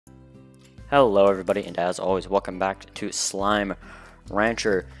Hello everybody, and as always, welcome back to Slime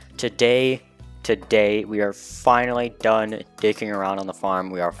Rancher. Today we are finally done digging around on the farm.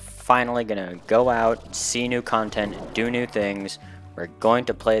 We are finally gonna go out, see new content, do new things. We're going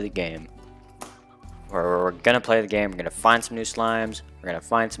to play the game. We're gonna play the game. We're gonna find some new slimes. We're gonna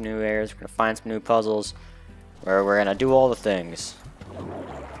find some new areas. We're gonna find some new puzzles. We're gonna do all the things.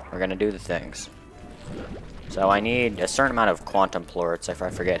 We're gonna do the things. So I need a certain amount of quantum plorts, if I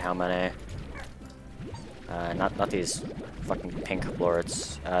forget how many. Not these fucking pink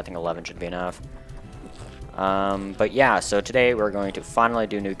plorts. I think 11 should be enough. But yeah, so today we're going to finally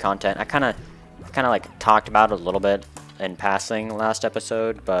do new content. I kind of like talked about it a little bit in passing last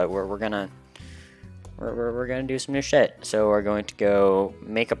episode, but we're gonna do some new shit. So we're going to go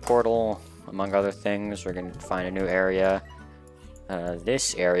make a portal, among other things. We're gonna find a new area,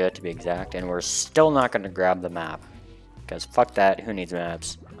 this area to be exact, and we're still not gonna grab the map because fuck that. Who needs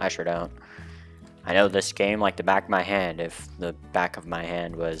maps? I sure don't. I know this game like the back of my hand, if the back of my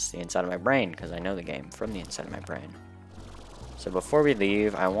hand was the inside of my brain, because I know the game from the inside of my brain. So before we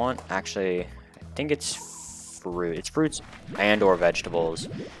leave, I want, actually, I think it's fruit. It's fruits and or vegetables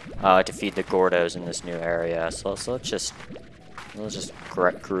to feed the Gordos in this new area. So let's just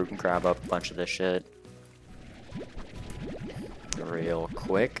grab up a bunch of this shit real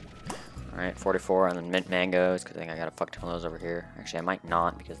quick. Alright, 44, and then mint mangoes, because I think I got a fuck ton of those over here. Actually, I might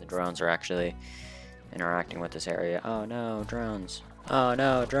not, because the drones are actually interacting with this area. Oh no, drones. Oh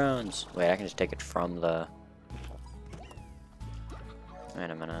no, drones. Wait, I can just take it from the... Wait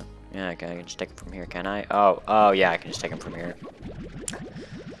a minute. Yeah, okay, I can just take it from here, can I? Oh yeah, I can just take them from here.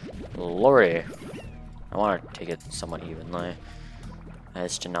 Lordy. I want to take it somewhat evenly.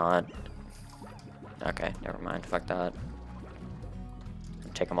 As to not... Okay, never mind, fuck that.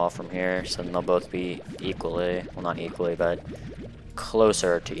 Take them all from here, so then they'll both be equally, well not equally, but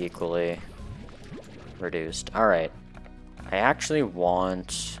closer to equally reduced. Alright. I actually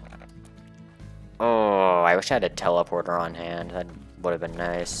want... Oh, I wish I had a teleporter on hand. That would have been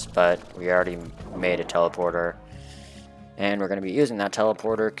nice, but we already made a teleporter. And we're going to be using that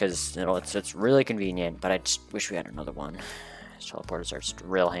teleporter because it's really convenient, but I just wish we had another one. These teleporters are just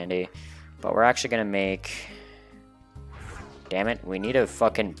real handy. But we're actually going to make... Damn it, we need a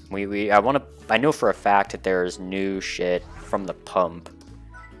fucking... I know for a fact that there's new shit from the pump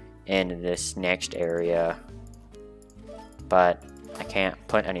in this next area. But I can't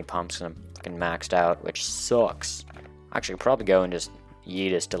put any pumps because I'm fucking maxed out, which sucks. Actually, probably go and just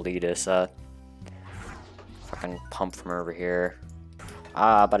yeetus deletus fucking pump from over here.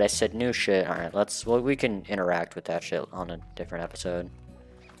 But I said new shit. Alright, we can interact with that shit on a different episode.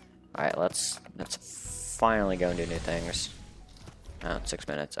 Alright, let's finally go and do new things. Oh, 6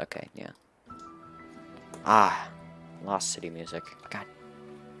 minutes. Okay, yeah. Lost City music. God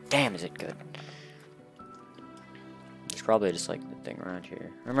damn, is it good. It's probably just like the thing around here.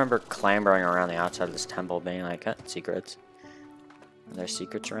 I remember clambering around the outside of this temple being like, secrets. Are there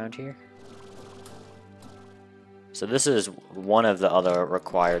secrets around here? So this is one of the other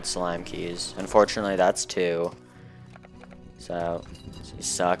required slime keys. Unfortunately, that's 2. So, it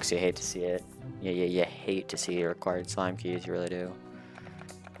sucks. You hate to see it. You hate to see required slime keys. You really do.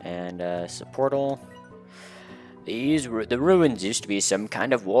 And it's a portal. The ruins used to be some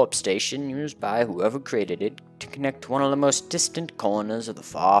kind of warp station used by whoever created it to connect one of the most distant corners of the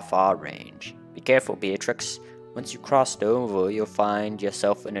far range. Be careful, Beatrix. Once you crossed over, you'll find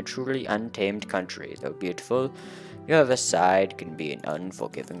yourself in a truly untamed country. Though beautiful, the other side can be an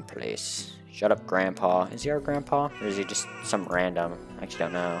unforgiving place. Shut up, Grandpa. Is he our grandpa? Or is he just some random? I actually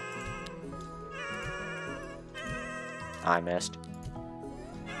don't know. I missed.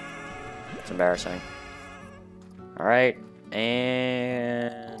 It's embarrassing. Alright,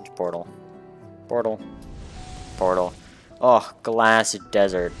 and portal. Portal. Portal. Oh, glass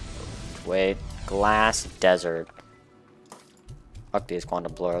desert. Wait, glass desert. Fuck these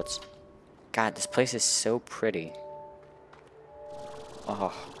quantum plorts. God, this place is so pretty.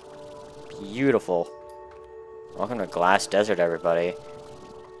 Oh, beautiful. Welcome to Glass Desert, everybody.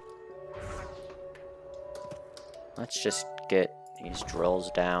 Let's just get these drills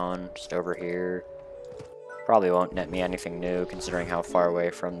down, just over here. Probably won't net me anything new, considering how far away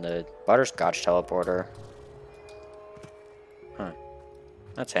from the butterscotch teleporter. Huh.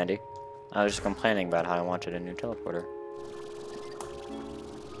 That's handy. I was just complaining about how I wanted a new teleporter.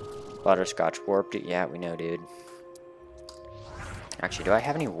 Butterscotch warp depots. Yeah, we know, dude. Actually, do I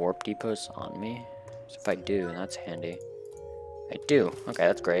have any warp depots on me? So if I do, that's handy. I do. Okay,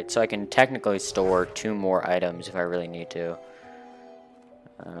 that's great. So I can technically store 2 more items if I really need to.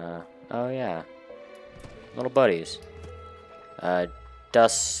 Oh yeah. Little buddies.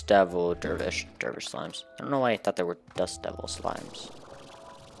 Dust Devil Dervish slimes. I don't know why I thought they were Dust Devil slimes.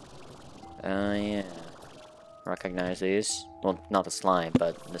 Yeah. Recognize these. Well, not the slime,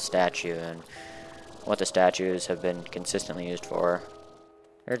 but the statue and what the statues have been consistently used for.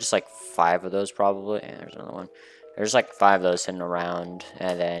 There are just like 5 of those probably. And there's another one. There's like 5 of those sitting around,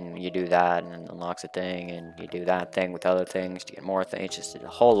 and then you do that and it unlocks a thing, and you do that thing with other things to get more things. Just a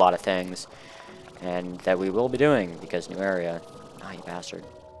whole lot of things. And that we will be doing because new area. Ah, you bastard.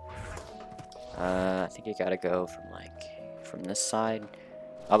 I think you gotta go from this side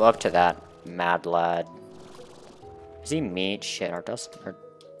up to that mad lad. Is he meat? Shit, our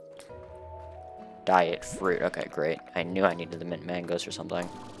diet fruit. Okay, great. I knew I needed the mint mangoes or something.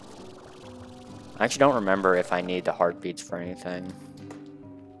 I actually don't remember if I need the heartbeats for anything.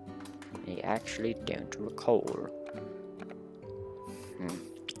 I actually don't recall.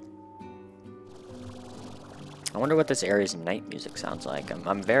 I wonder what this area's night music sounds like.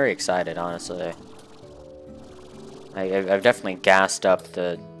 I'm very excited, honestly. I've definitely gassed up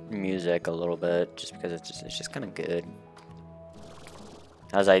the music a little bit just because it's just kind of good.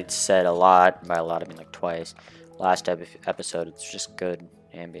 As I said a lot, by a lot I mean like twice, last episode, it's just good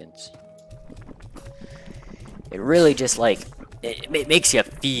ambience. It really just like it makes you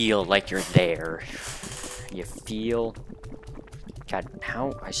feel like you're there. You feel. God,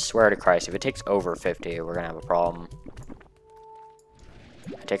 how? I swear to Christ, if it takes over 50, we're gonna have a problem.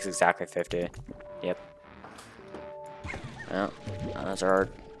 It takes exactly 50. Yep. Well, those are our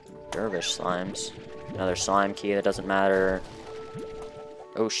dervish slimes. Another slime key that doesn't matter.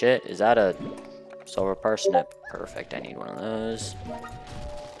 Oh shit, is that a silver parsnip? Perfect, I need one of those.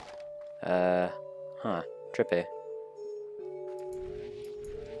 Huh, trippy.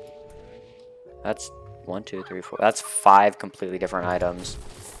 That's 1, 2, 3, 4. That's 5 completely different items.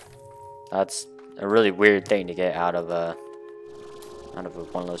 That's a really weird thing to get out of one of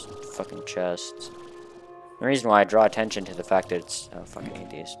those fucking chests. The reason why I draw attention to the fact that it's fucking hate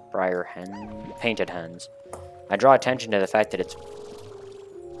these briar hen painted hens. I draw attention to the fact that it's.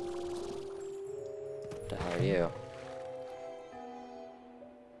 What the hell are you?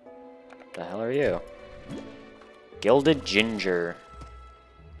 What the hell are you? Gilded ginger.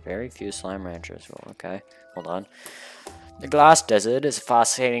 Very few slime ranchers. Well, okay. Hold on. The Glass Desert is a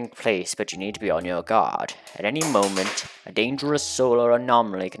fascinating place, but you need to be on your guard. At any moment, a dangerous solar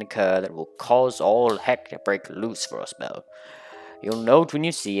anomaly can occur that will cause all heck to break loose for a spell. You'll note when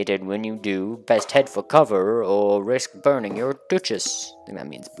you see it, and when you do, best head for cover or risk burning your Duchess. I think that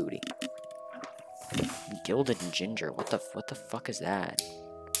means booty. Gilded ginger. What the fuck is that?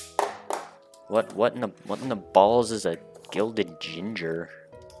 What in the balls is a gilded ginger?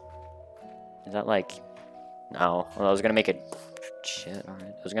 Is that like? No. Well, I was gonna make a shit. All right.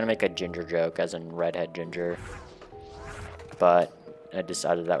 I was gonna make a ginger joke, as in redhead ginger, but I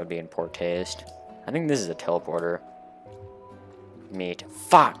decided that would be in poor taste. I think this is a teleporter. Meat.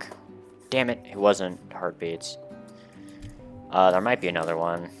 Fuck. Damn it. It wasn't heartbeats. There might be another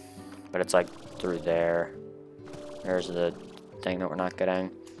one, but it's like through there. There's the thing that we're not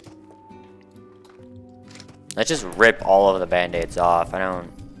getting. Let's just rip all of the band-aids off. I don't.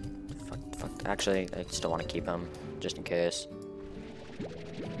 Fuck. Actually, I still want to keep them just in case.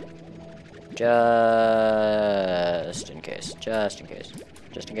 Just in case. Just in case.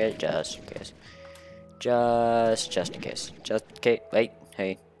 Just in case. Just in case. Just in case. Just in case. Wait.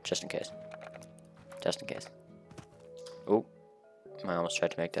 Hey. Just in case. Just in case. Oh. I almost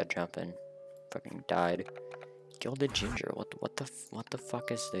tried to make that jump and fucking died. Gilded ginger. What the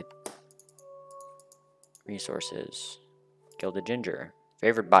fuck is the resources? Gilded ginger.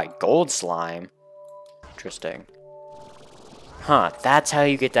 Favored by gold slime. Interesting. Huh, that's how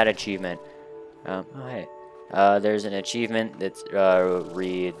you get that achievement. Oh, hey. There's an achievement that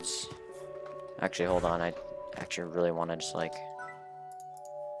reads. Actually, hold on. I actually really want to just like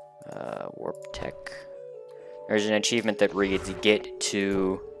warp tech. There's an achievement that reads get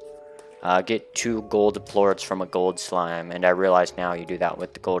 2 gold plorts from a gold slime, and I realize now you do that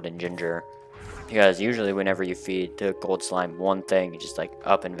with the golden ginger. Because usually whenever you feed the gold slime one thing, it just like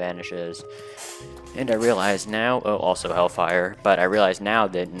up and vanishes. And I realize now, oh, also Hellfire, but I realize now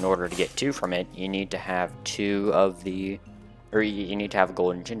that in order to get 2 from it, you need to have 2 of the, or you need to have a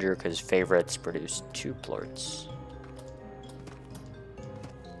golden ginger because favorites produce 2 plorts.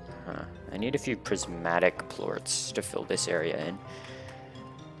 Huh. I need a few prismatic plorts to fill this area in.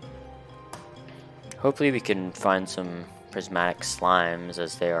 Hopefully we can find some prismatic slimes,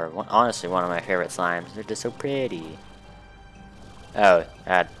 as they are honestly one of my favorite slimes. They're just so pretty. Oh,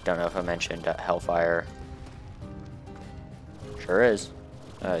 I don't know if I mentioned Hellfire. Sure is.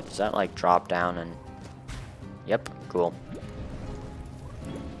 Does that like drop down and... Yep, cool.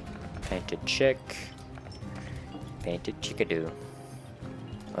 Painted chick. Painted chickadoo.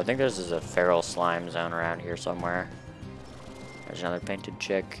 I think there's a feral slime zone around here somewhere. There's another painted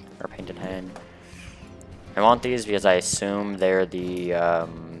chick, or painted hen. I want these because I assume they're the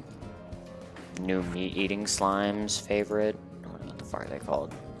new meat-eating slime's favorite. What the fuck are they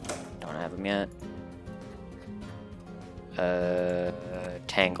called? Don't have them yet.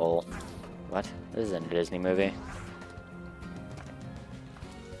 Tangle. What? This isn't a Disney movie.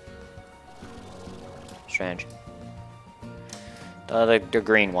 Strange. The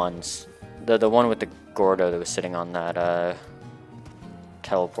green ones. The one with the Gordo that was sitting on that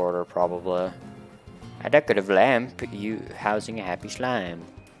teleporter, probably. A decorative lamp, you housing a happy slime.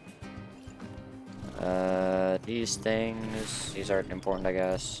 These things, these aren't important, I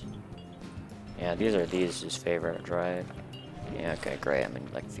guess. Yeah, these are his favorites, right? Yeah, okay, great. I'm gonna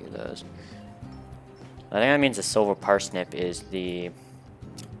like a few of those. I think that means the silver parsnip is the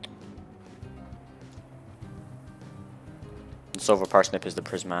silver parsnip is the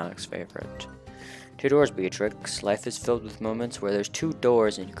prismatic's favorite. 2 doors, Beatrix. Life is filled with moments where there's 2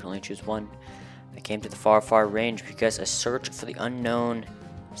 doors and you can only choose one. I came to the far, far range because a search for the unknown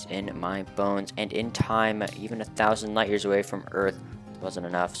is in my bones, and in time, even 1,000 light years away from Earth wasn't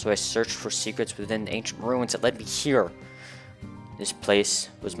enough. So I searched for secrets within the ancient ruins that led me here. This place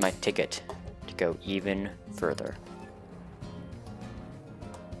was my ticket to go even further.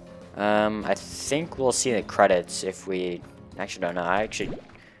 I think we'll see the credits if we... Actually, don't know. I actually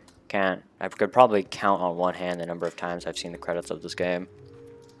can't. I could probably count on one hand the number of times I've seen the credits of this game.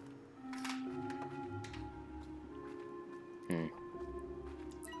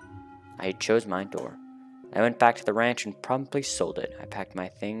 I chose my door. I went back to the ranch and promptly sold it. I packed my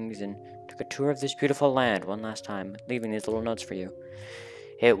things and took a tour of this beautiful land one last time, leaving these little notes for you.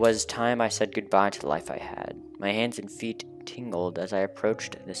 It was time I said goodbye to the life I had. My hands and feet tingled as I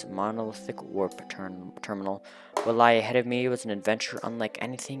approached this monolithic warp terminal. What lay ahead of me was an adventure unlike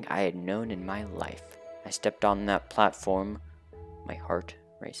anything I had known in my life. I stepped on that platform, my heart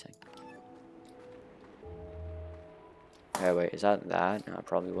racing. Oh wait, is that? No, it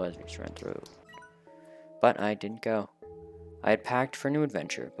probably was. We just ran through. But I didn't go. I had packed for a new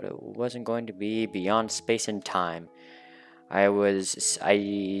adventure, but it wasn't going to be beyond space and time. So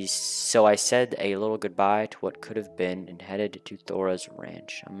I said a little goodbye to what could have been and headed to Thora's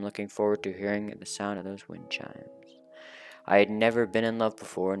ranch. I'm looking forward to hearing the sound of those wind chimes. I had never been in love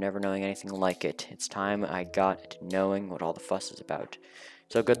before, never knowing anything like it. It's time I got to knowing what all the fuss is about.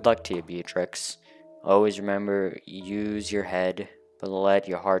 So good luck to you, Beatrix. Always remember, use your head, but let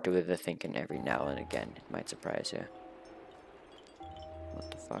your heart do the thinking every now and again. It might surprise you. What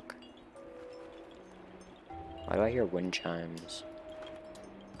the fuck? Why do I hear wind chimes?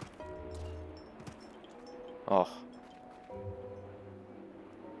 Oh.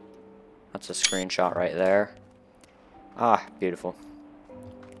 That's a screenshot right there. Ah, beautiful.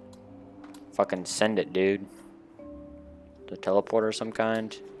 Fucking send it, dude. The teleporter of some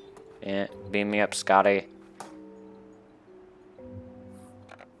kind. Yeah, beam me up, Scotty.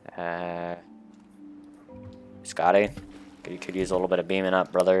 Scotty, you could use a little bit of beaming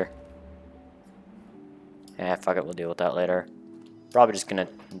up, brother. Yeah, fuck it, we'll deal with that later. Probably just gonna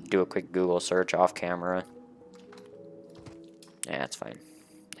do a quick Google search off camera. Yeah, that's fine.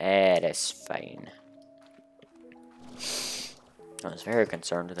 That is fine. I was very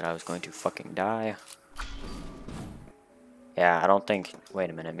concerned that I was going to fucking die. Yeah, I don't think... Wait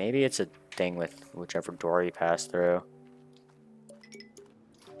a minute, maybe it's a thing with whichever door you pass through.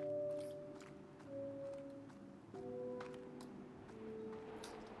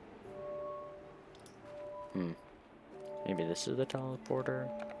 Maybe this is the teleporter?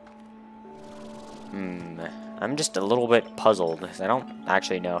 I'm just a little bit puzzled, because I don't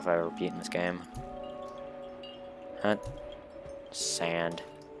actually know if I've ever beaten this game. Huh? Sand.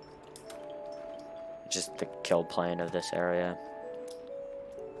 Just the kill plane of this area.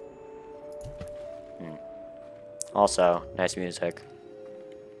 Also, nice music.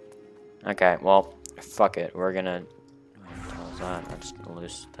 Okay, well, fuck it. We're gonna... What the hell is that? That's a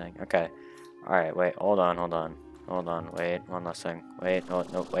loose thing. Okay. Alright, wait, hold on. Wait, one last thing. Wait,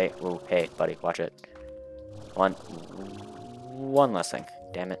 no, wait. Ooh, hey, buddy, watch it. One last thing.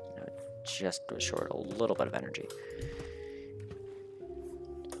 Damn it. No, just was short a little bit of energy.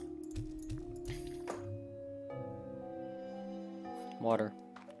 Water.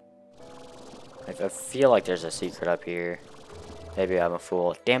 I feel like there's a secret up here. Maybe I'm a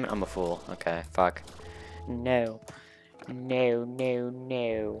fool. Damn it, I'm a fool. Okay, fuck. No.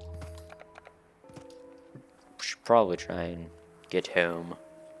 No. Should probably try and get home.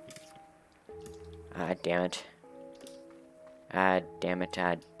 Ah, damn it. Ah, damn it,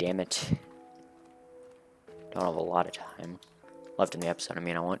 ah, damn it. Don't have a lot of time left in the episode. I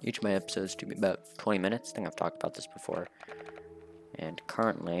mean, I want each of my episodes to be about 20 minutes. I think I've talked about this before. And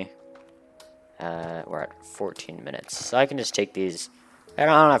currently, we're at 14 minutes. So I can just take these. I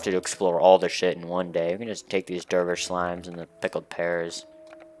don't have to explore all the shit in one day. I can just take these dervish slimes and the pickled pears,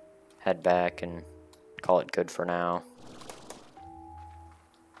 head back, and call it good for now.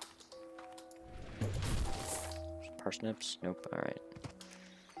 Parsnips? Nope. Alright.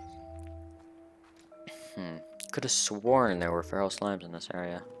 Could have sworn there were feral slimes in this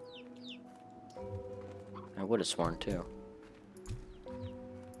area. I would have sworn too.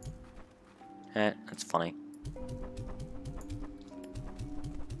 That's funny.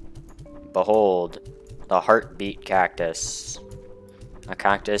 Behold, the heartbeat cactus. A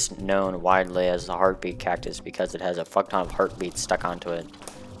cactus known widely as the heartbeat cactus because it has a fuck ton of heartbeats stuck onto it.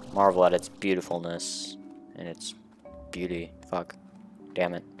 Marvel at its beautifulness and its beauty. Fuck.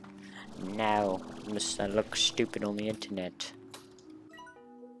 Damn it. No. I look stupid on the internet.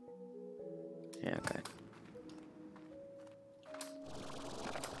 Yeah, okay.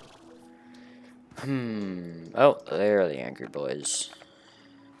 Oh, there are the angry boys.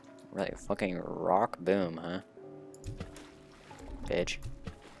 Really fucking rock boom, huh? Bitch.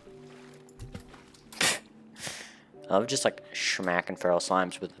 I love just like smacking feral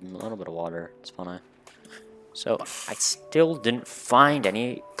slimes with a little bit of water. It's funny. So, I still didn't find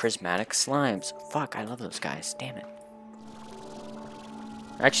any prismatic slimes. Fuck, I love those guys. Damn it.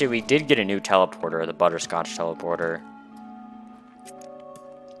 Actually, we did get a new teleporter, the butterscotch teleporter.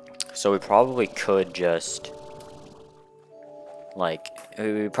 So we probably could just, like,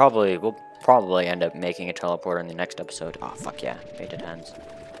 we'll probably end up making a teleporter in the next episode. Oh, fuck yeah, baited hens.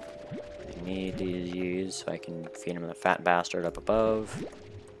 I need these so I can feed him the fat bastard up above.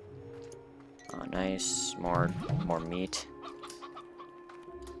 Oh, nice. More meat.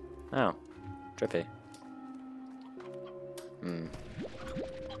 Oh, drippy.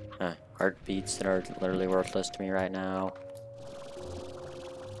 Heartbeats that are literally worthless to me right now.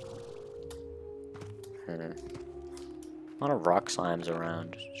 A lot of rock slimes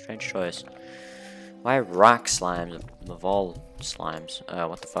around. Strange choice. Why rock slimes of all slimes?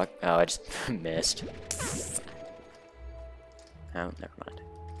 What the fuck? Oh, I just missed. Oh, never mind.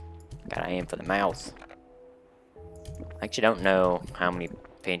 Gotta aim for the mouth. I actually don't know how many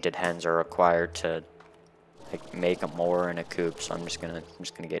painted hens are required to like make more in a coop, so I'm just gonna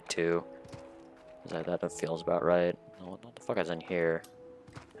get 2. That feels about right. Oh, what the fuck is in here?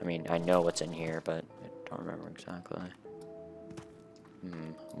 I mean, I know what's in here, but I don't remember exactly.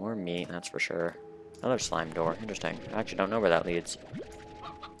 More meat, that's for sure. Another slime door. Interesting. I actually don't know where that leads.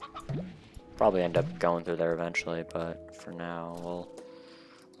 Probably end up going through there eventually, but for now, we'll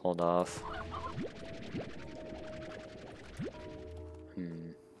hold off.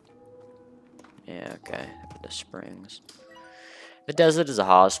 Yeah, okay. The springs. The desert is a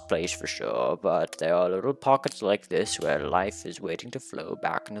harsh place for sure, but there are little pockets like this where life is waiting to flow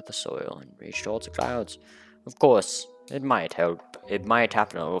back into the soil and reach towards the clouds. Of course, it might help. It might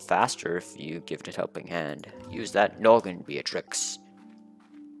happen a little faster if you give it a helping hand. Use that noggin, Beatrix.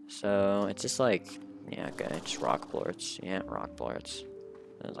 So, it's just like, yeah, okay, just rock plorts. Yeah, rock plorts.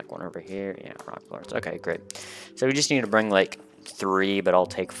 There's like one over here. Yeah, rock plorts. Okay, great. So we just need to bring like 3, but I'll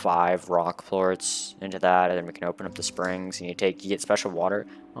take 5 rock plorts into that, and then we can open up the springs. And you get special water.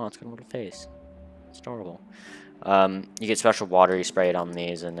 Oh, it's got a little face. It's adorable. You get special water. You spray it on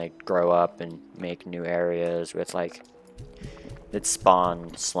these, and they grow up and make new areas with like that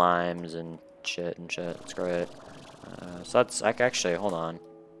spawn slimes and shit. It's great. So that's like actually. Hold on.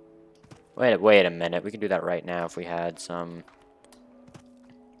 Wait a minute. We can do that right now if we had some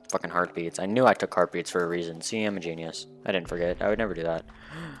fucking heartbeats. I knew I took heartbeats for a reason. See, I'm a genius. I didn't forget. I would never do that.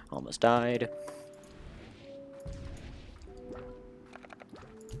 Almost died.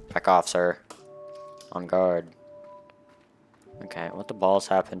 Back off, sir. On guard. Okay, what the balls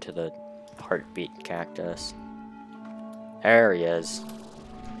happened to the heartbeat cactus? There he is.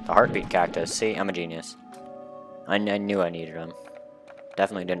 The heartbeat cactus. See, I'm a genius. I knew I needed him.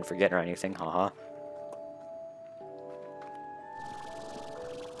 Definitely didn't forget or anything. Haha.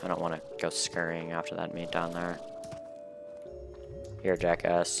 I don't want to go scurrying after that meat down there. Here,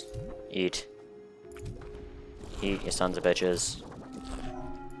 jackass. Eat. Eat, you sons of bitches.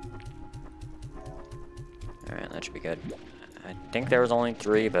 Alright, that should be good. I think there was only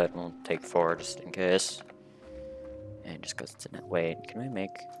 3, but we'll take 4 just in case. And just because it's in that. Wait, can we make...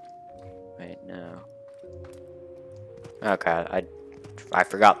 Wait, no. Okay, I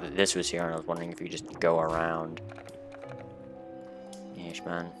forgot that this was here, and I was wondering if you just go around. Yeesh,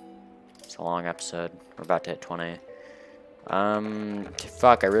 man. It's a long episode. We're about to hit 20.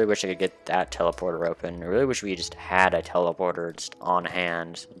 Fuck, I really wish I could get that teleporter open. I really wish we just had a teleporter just on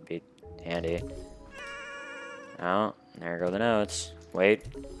hand. It'd be handy. Oh, there go the notes. Wait.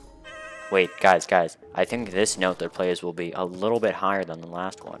 Wait, guys. I think this note that plays will be a little bit higher than the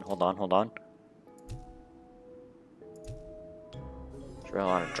last one. Hold on. There's really a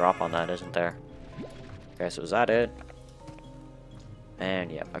lot of drop on that, isn't there? Okay, so is that it?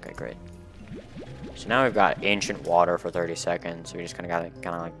 And, yep, okay, great. So now we've got ancient water for 30 seconds. We just kind of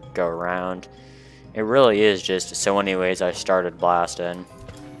like go around. It really is just so many ways I started blasting.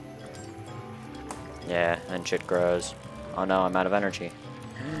 Yeah, and shit grows. Oh no, I'm out of energy.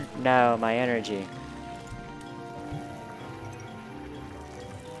 No, my energy.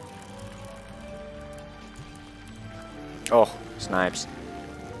 Oh, snipes.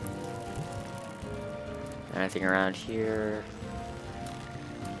 Anything around here?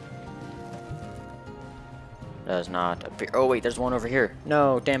 Does not appear. Oh wait, there's one over here.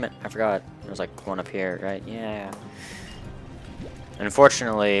 No, damn it, I forgot. There's like one up here, right? Yeah.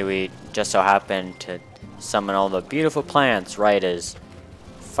 Unfortunately, we just so happened to summon all the beautiful plants right as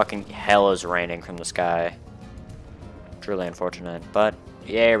fucking hell is raining from the sky. Truly unfortunate, but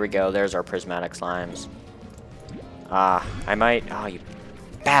there we go. There's our prismatic slimes. I might. Oh, you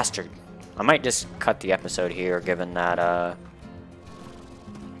bastard! I might just cut the episode here, given that.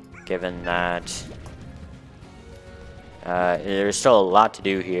 There's still a lot to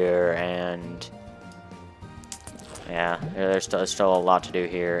do here, and yeah, there's still a lot to do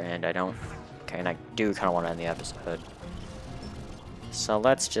here, and I do kind of want to end the episode. So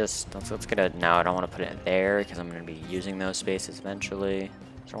let's get it now. I don't want to put it there because I'm going to be using those spaces eventually.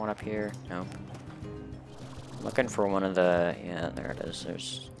 Is there one up here? Nope. I'm looking for one of the, yeah, there it is.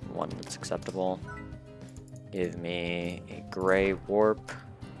 There's one that's acceptable. Give me a gray warp,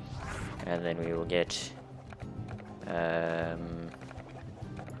 and then we will get.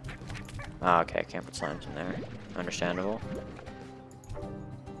 Okay, can't put slimes in there. Understandable.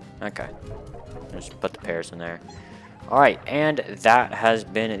 Okay. Just put the pairs in there. Alright, and that has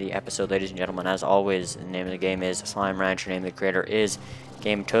been the episode, ladies and gentlemen. As always, the name of the game is Slime Rancher. The name of the creator is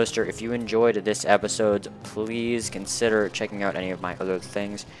Game Toaster. If you enjoyed this episode, please consider checking out any of my other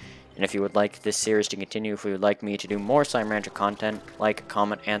things. And if you would like this series to continue, if you would like me to do more Slime Rancher content, like,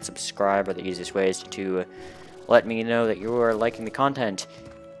 comment, and subscribe are the easiest ways to let me know that you are liking the content.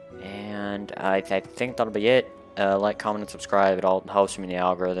 And I think that'll be it. Like, comment, and subscribe. It all helps me in the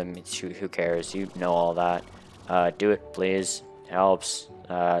algorithm. Who cares? You know all that. Do it, please. It helps.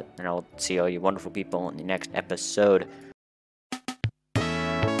 And I'll see all you wonderful people in the next episode.